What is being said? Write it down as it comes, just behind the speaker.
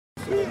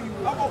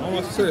I'm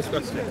a serious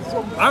question.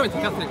 I went to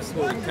Catholic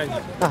school in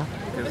Kenya.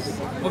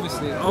 Because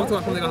obviously, I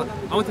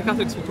went to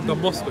Catholic school called Don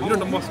Bosco. You know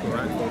Don Bosco,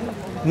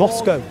 right?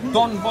 Moscow.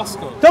 Don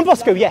Bosco. Don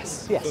Bosco,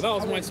 yes, yes. So that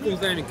was my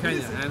school's name in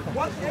Kenya, and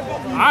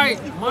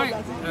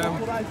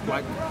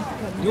like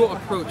your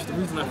approach. The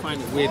reason I find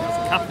it weird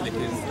as a Catholic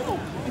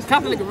is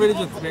Catholic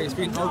religion today is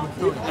being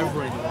overthrown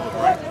everywhere in the world,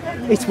 right?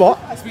 It's what?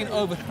 It's been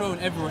overthrown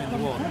everywhere in the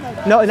world.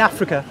 Not in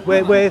Africa,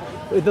 where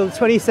the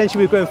 20th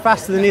century we're growing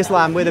faster than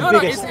Islam. We're the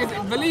biggest.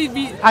 Believe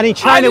me. And in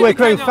China we're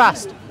growing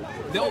fast.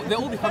 They're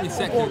all becoming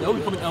secular, they're all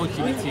becoming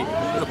LGBT.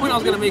 But the point I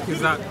was going to make is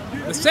that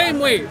the same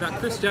way that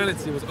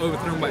Christianity was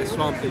overthrown by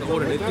Islam in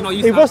order,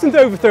 it wasn't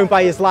overthrown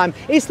by Islam.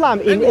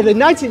 Islam in the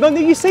 19th, well,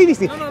 you say these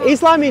things. No.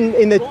 Islam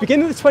in the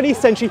beginning of the 20th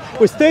century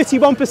was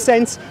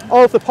 31%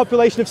 of the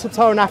population of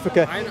sub-Saharan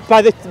Africa.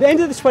 By the end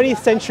of the 20th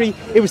century,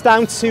 it was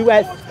down to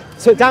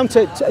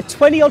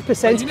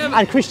 20-odd%,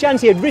 and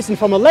Christianity had risen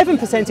from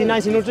 11% in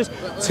 1900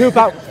 to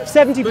about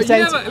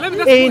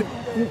 70% in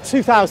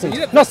 2000.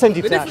 Not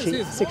 70%,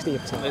 actually,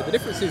 60%. The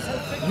difference is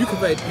you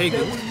converted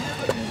pagans,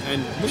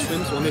 and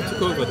Muslims, when they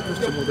took over the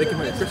Christian world, they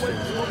converted Christians.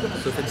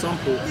 So, for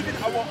example,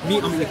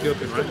 I'm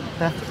Ethiopian, right?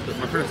 But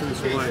my parents are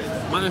Muslim.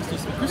 My aunts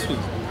used to be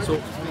Christians. So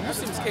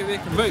Muslims came there,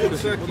 converted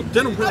Christians. Well, the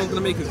general point I was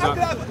going to make is that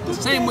the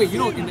same way,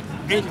 in the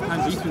ancient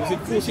times, there used to be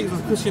 4 cities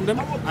of Christendom.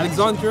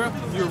 Alexandria,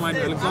 you remind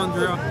me,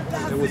 Alexandria.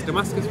 There was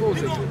Damascus. What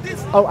was it?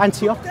 Oh,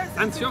 Antioch.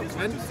 Antioch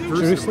and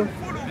Jerusalem.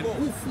 And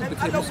all 4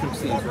 became Muslim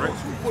cities, right?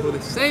 So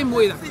the same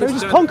way that they were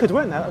just conquered,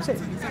 weren't they? That was it.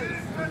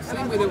 The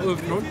same way they were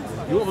overthrown,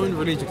 your own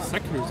religion,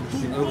 secularism,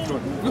 has been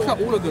overthrown. Look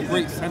at all of the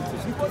great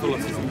centres of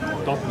Catholicism,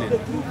 Dublin,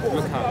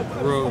 look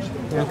at Rome,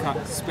 look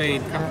at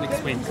Spain, Catholic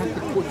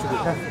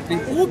Portugal.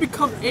 They've all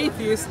become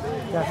atheist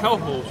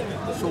hellholes.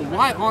 So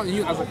why aren't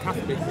you, as a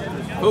Catholic,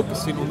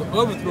 focusing on the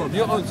overthrow of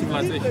your own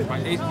civilization by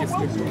atheist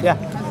people? Yeah,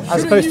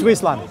 as opposed to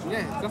Islam.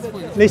 Yeah, that's the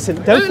point.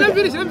 Listen, let me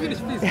finish,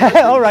 please.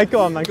 Yeah, all right,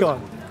 go on, man, go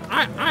on.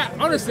 I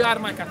honestly, I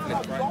admire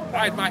Catholics, right?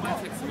 I admire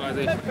Catholic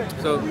civilization.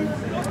 So,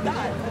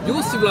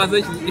 your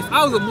civilization, if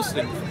I was a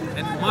Muslim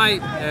and my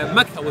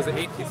Mecca was an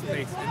atheist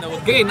place, and there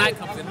were gay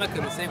nightclubs in Mecca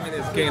the same way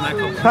there's gay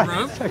nightclubs in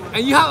Rome,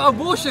 and you have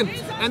abortion,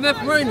 and they're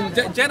promoting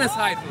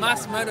genocide,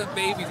 mass murder of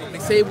babies, or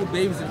disabled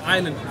babies in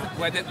Ireland,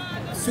 where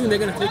soon they're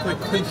going to take away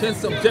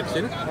conscientious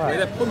objection, where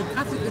they're putting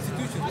Catholic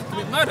institutions to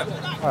commit murder.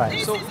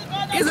 So,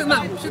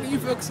 shouldn't you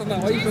focus on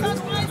that? Why are you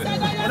focusing on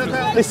that? What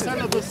about the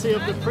celibacy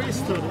of the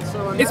priesthood and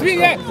so on? It's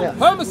been,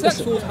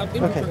 homosexuals have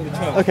infiltrated the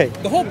church. Okay.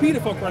 The whole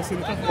paedophile crisis in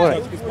the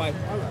Catholic Church is by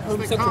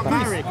homosexual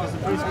marry because the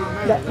priest won't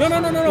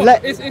marry. No.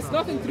 It's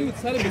nothing to do with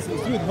celibacy, it's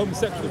to do with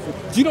homosexuals.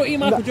 Do you know E.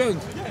 Michael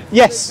Jones?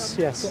 Yes.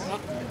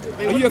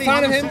 Are you a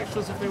fan of him?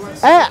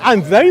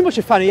 I'm very much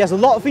a fan. He has a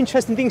lot of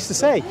interesting things to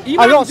say.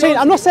 I'm not saying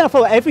I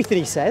follow everything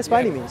he says by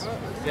any means.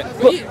 Yeah,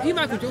 but E.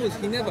 Michael Jones,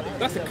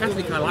 that's the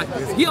Catholic I like.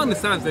 He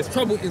understands there's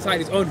trouble inside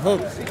his own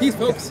home. He's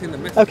focusing on the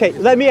message. Okay,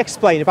 let me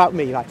explain about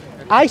me.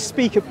 I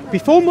speak,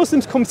 before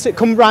Muslims come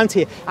around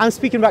here, I'm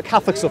speaking about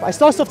Catholic stuff. I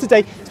start off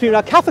today speaking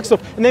about Catholic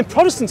stuff, and then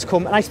Protestants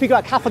come and I speak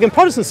about Catholic and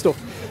Protestant stuff.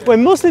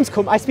 When Muslims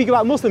come, I speak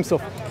about Muslim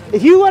stuff.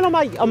 If you went on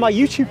my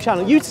YouTube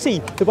channel, you'd see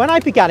that when I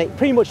began it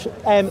pretty much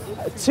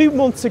 2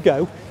 months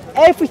ago,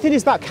 everything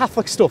is about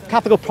Catholic stuff,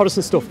 Catholic or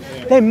Protestant stuff.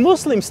 Then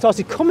Muslims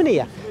started coming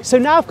here. So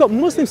now I've got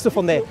Muslim stuff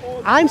on there.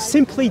 I'm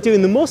simply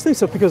doing the Muslim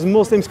stuff because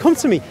Muslims come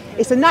to me.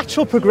 It's a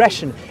natural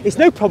progression. It's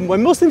no problem.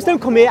 When Muslims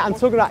don't come here, I'm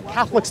talking about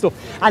Catholic stuff.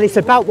 And it's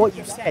about what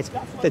you said,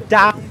 the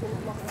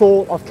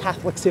downfall of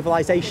Catholic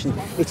civilization.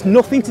 It's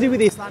nothing to do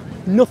with Islam,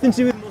 nothing to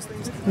do with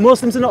Muslims.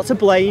 Muslims are not to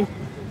blame.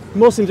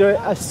 Muslims are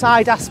a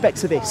side aspect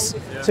to this.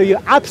 So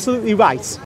you're absolutely right.